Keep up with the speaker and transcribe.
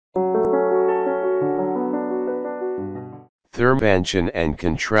expansion and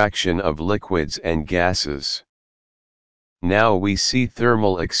contraction of liquids and gases. Now we see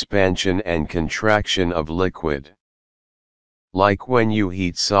thermal expansion and contraction of liquid. Like when you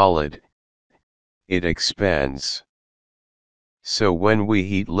heat solid, it expands. So when we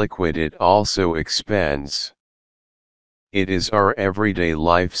heat liquid, it also expands. It is our everyday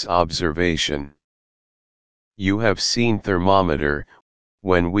life's observation. You have seen thermometer.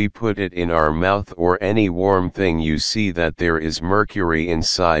 When we put it in our mouth or any warm thing, you see that there is mercury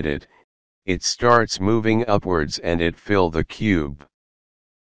inside it. It starts moving upwards and it fill the cube.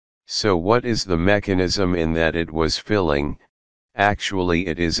 So what is the mechanism in that it was filling? Actually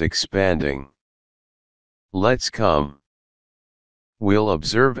it is expanding. Let's come. We'll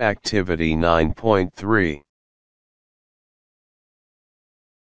observe activity 9.3.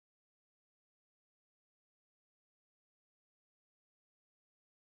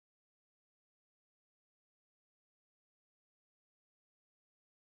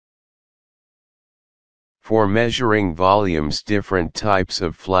 For measuring volumes, different types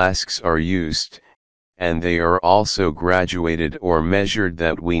of flasks are used, and they are also graduated or measured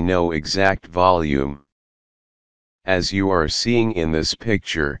that we know exact volume. As you are seeing in this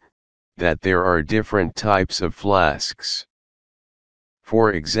picture, that there are different types of flasks.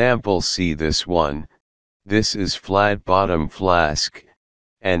 For example, see this one, this is flat bottom flask,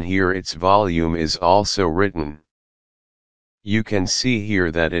 and here its volume is also written. You can see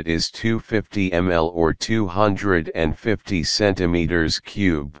here that it is 250 ml or 250 centimeters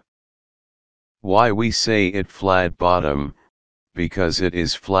cube. Why we say it flat bottom? Because it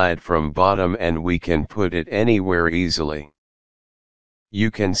is flat from bottom and we can put it anywhere easily. You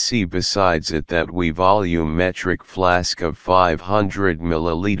can see besides it that we volumetric flask of 500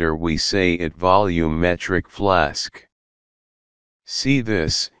 milliliter, we say it volumetric flask. See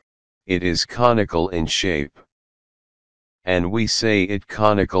this, it is conical in shape. And we say it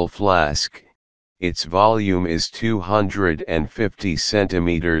conical flask, its volume is 250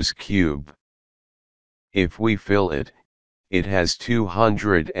 centimeters cube. If we fill it, it has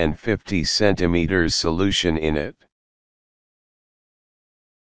 250 centimeters solution in it.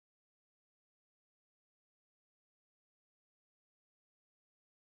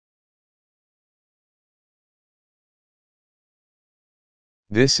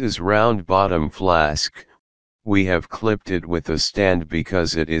 This is round bottom flask. We have clipped it with a stand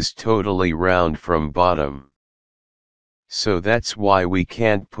because it is totally round from bottom. So that's why we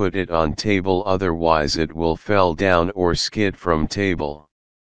can't put it on table, otherwise it will fell down or skid from table.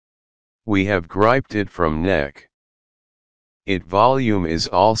 We have griped it from neck. It volume is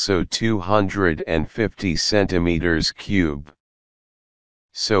also 250 centimeters cube.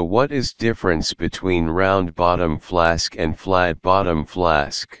 So what is difference between round bottom flask and flat bottom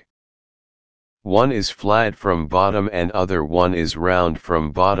flask? One is flat from bottom and other one is round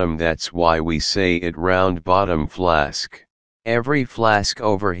from bottom. That's why we say it round bottom flask. Every flask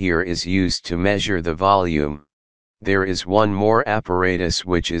over here is used to measure the volume. There is one more apparatus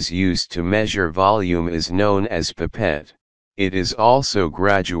which is used to measure volume, is known as pipette. It is also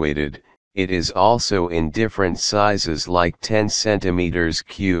graduated. It is also in different sizes like 10 centimeters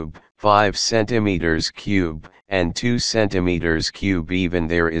cube, 5 centimeters cube, and 2 centimeters cube. Even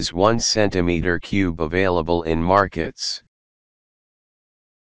there is 1 centimeter cube available in markets.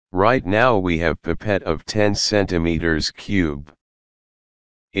 Right now we have pipette of 10 centimeters cube.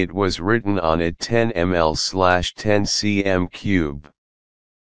 It was written on it 10 ml/10 cm cube.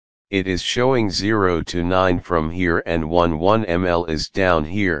 It is showing 0 to 9 from here and 1 ml is down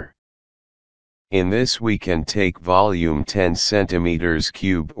here. In this we can take volume 10 centimeters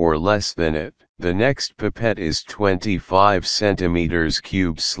cube or less than it. The next pipette is 25 centimeters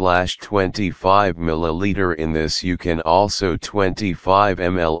cube/25 milliliter. In this you can also 25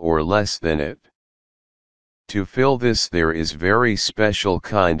 ml or less than it. To fill this there is very special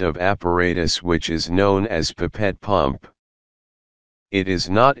kind of apparatus which is known as pipette pump. It is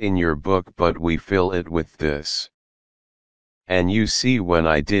not in your book, but we fill it with this. And you see when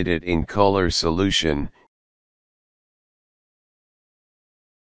I did it in color solution,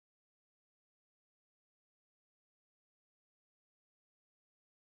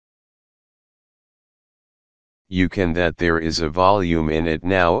 you can that there is a volume in it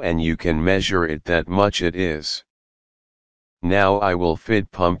now and you can measure it that much it is. Now I will fit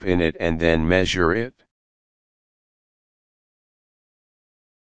pump in it and then measure it.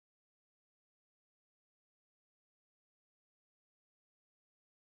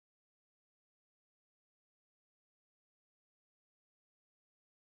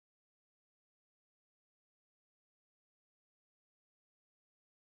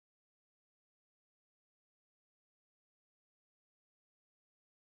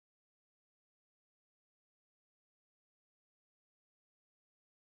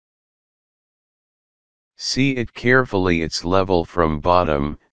 See it carefully, its level from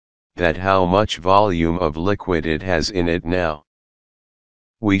bottom, that how much volume of liquid it has in it now.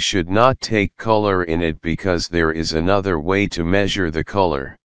 We should not take color in it because there is another way to measure the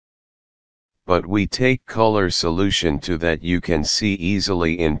color. But we take color solution to that you can see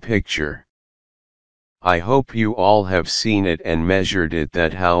easily in picture. I hope you all have seen it and measured it,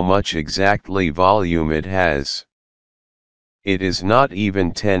 that how much exactly volume it has. It is not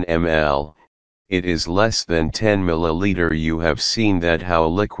even 10 ml, it is less than 10 milliliter. You have seen that how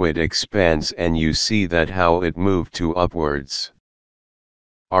liquid expands, and you see that how it moved to upwards.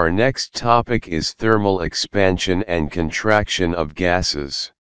 Our next topic is thermal expansion and contraction of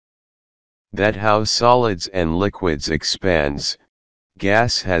gases. That how solids and liquids expands,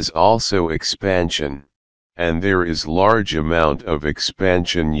 gas has also expansion, and there is large amount of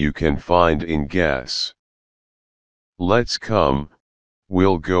expansion you can find in gas. Let's come,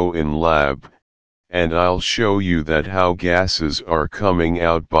 we'll go in lab, and I'll show you that how gases are coming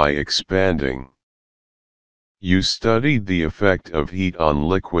out by expanding. You studied the effect of heat on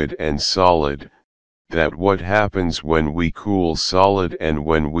liquid and solid, that what happens when we cool solid and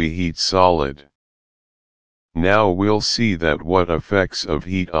when we heat solid. Now we'll see that what effects of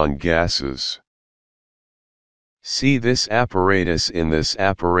heat on gases. See this apparatus. In this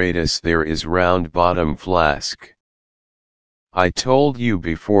apparatus there is round bottom flask. I told you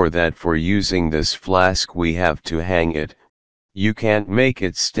before that for using this flask we have to hang it, you can't make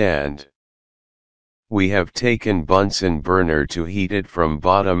it stand. We have taken Bunsen burner to heat it from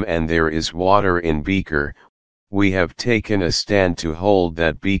bottom, and there is water in beaker. We have taken a stand to hold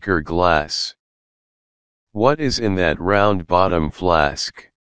that beaker glass. What is in that round bottom flask?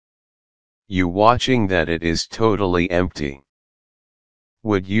 You watching that it is totally empty.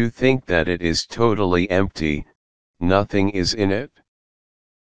 Would you think that it is totally empty, nothing is in it?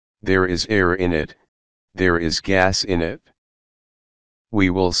 There is air in it, there is gas in it. We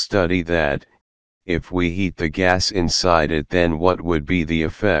will study that. If we heat the gas inside it, then what would be the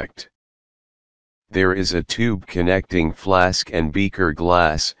effect? There is a tube connecting flask and beaker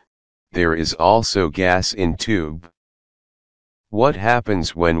glass, there is also gas in tube. What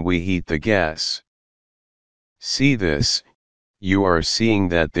happens when we heat the gas? See this, you are seeing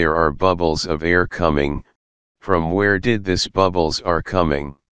that there are bubbles of air coming. From where did this bubbles are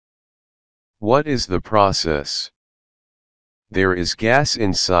coming? What is the process? There is gas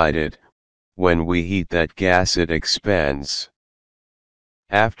inside it. When we heat that gas it expands.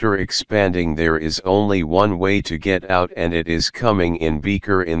 After expanding there is only one way to get out, and it is coming in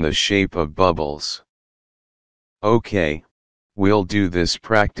beaker in the shape of bubbles. Okay, we'll do this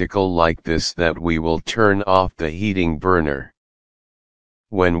practical like this, that we will turn off the heating burner.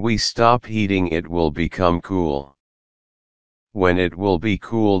 When we stop heating it will become cool. When it will be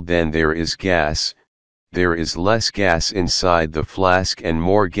cooled then there is gas. There is less gas inside the flask and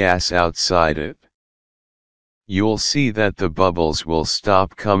more gas outside it. You'll see that the bubbles will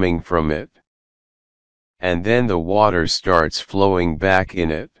stop coming from it. And then the water starts flowing back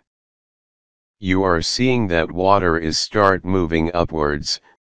in it. You are seeing that water is start moving upwards.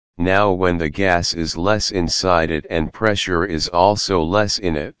 Now when the gas is less inside it and pressure is also less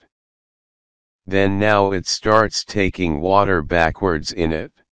in it, then now it starts taking water backwards in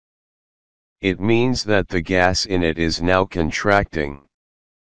it. It means that the gas in it is now contracting.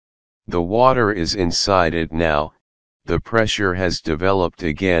 The water is inside it now, the pressure has developed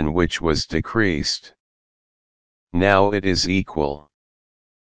again which was decreased. Now it is equal.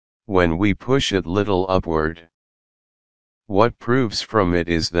 When we push it little upward, what proves from it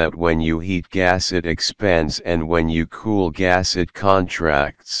is that when you heat gas it expands and when you cool gas it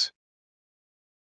contracts.